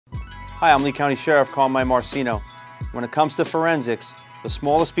Hi, I'm Lee County Sheriff Carl Marcino. When it comes to forensics, the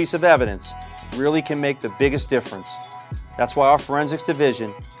smallest piece of evidence really can make the biggest difference. That's why our forensics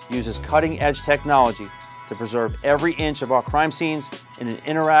division uses cutting-edge technology to preserve every inch of our crime scenes in an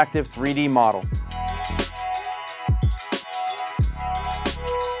interactive 3D model.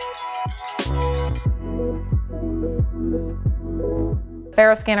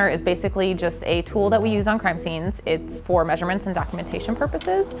 FARO scanner is basically just a tool that we use on crime scenes. It's for measurements and documentation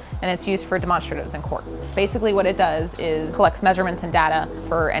purposes, and it's used for demonstratives in court. Basically what it does is collects measurements and data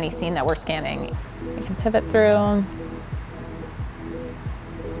for any scene that we're scanning. We can pivot through.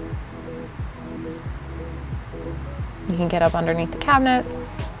 You can get up underneath the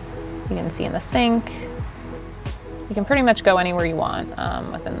cabinets. You can see in the sink. You can pretty much go anywhere you want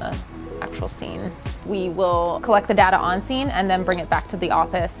within the actual scene. We will collect the data on scene and then bring it back to the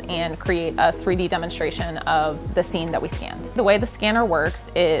office and create a 3D demonstration of the scene that we scanned. The way the scanner works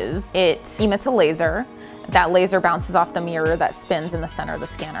is it emits a laser. That laser bounces off the mirror that spins in the center of the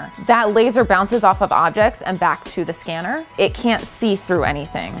scanner. That laser bounces off of objects and back to the scanner. It can't see through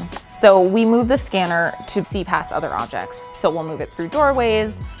anything. So we move the scanner to see past other objects. So we'll move it through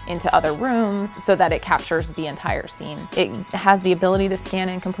doorways, into other rooms, so that it captures the entire scene. It has the ability to scan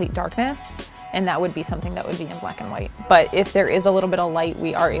in complete darkness, and that would be something that would be in black and white. But if there is a little bit of light,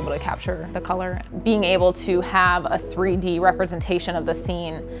 we are able to capture the color. Being able to have a 3D representation of the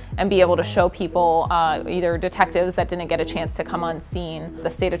scene and be able to show people, either detectives that didn't get a chance to come on scene, the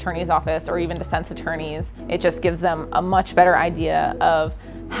state attorney's office, or even defense attorneys, it just gives them a much better idea of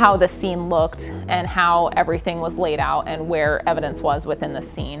how the scene looked and how everything was laid out and where evidence was within the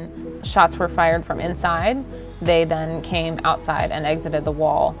scene. Shots were fired from inside. They then came outside and exited the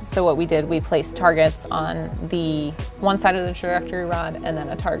wall. So what we did, we placed targets on the one side of the trajectory rod and then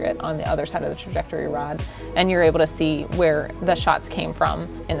a target on the other side of the trajectory rod. And you're able to see where the shots came from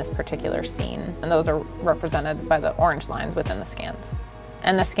in this particular scene. And those are represented by the orange lines within the scans.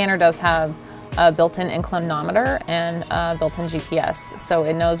 And the scanner does have a built-in inclinometer and a built-in GPS, so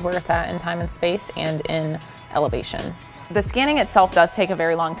it knows where it's at in time and space and in elevation. The scanning itself does take a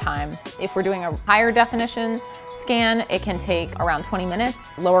very long time. If we're doing a higher definition scan, it can take around 20 minutes.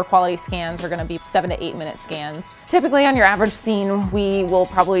 Lower quality scans are going to be 7 to 8 minute scans. Typically on your average scene, we will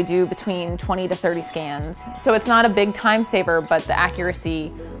probably do between 20 to 30 scans. So it's not a big time saver, but the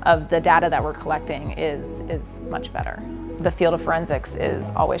accuracy of the data that we're collecting is much better. The field of forensics is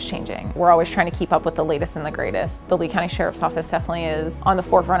always changing. We're always trying to keep up with the latest and the greatest. The Lee County Sheriff's Office definitely is on the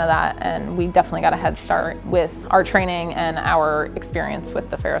forefront of that, and we definitely got a head start with our training and our experience with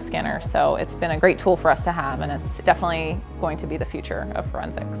the FARO scanner. So it's been a great tool for us to have, and it's definitely going to be the future of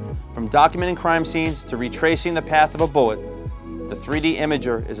forensics. From documenting crime scenes to retracing the path of a bullet, the 3D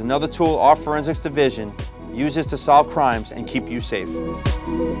Imager is another tool our forensics division uses to solve crimes and keep you safe.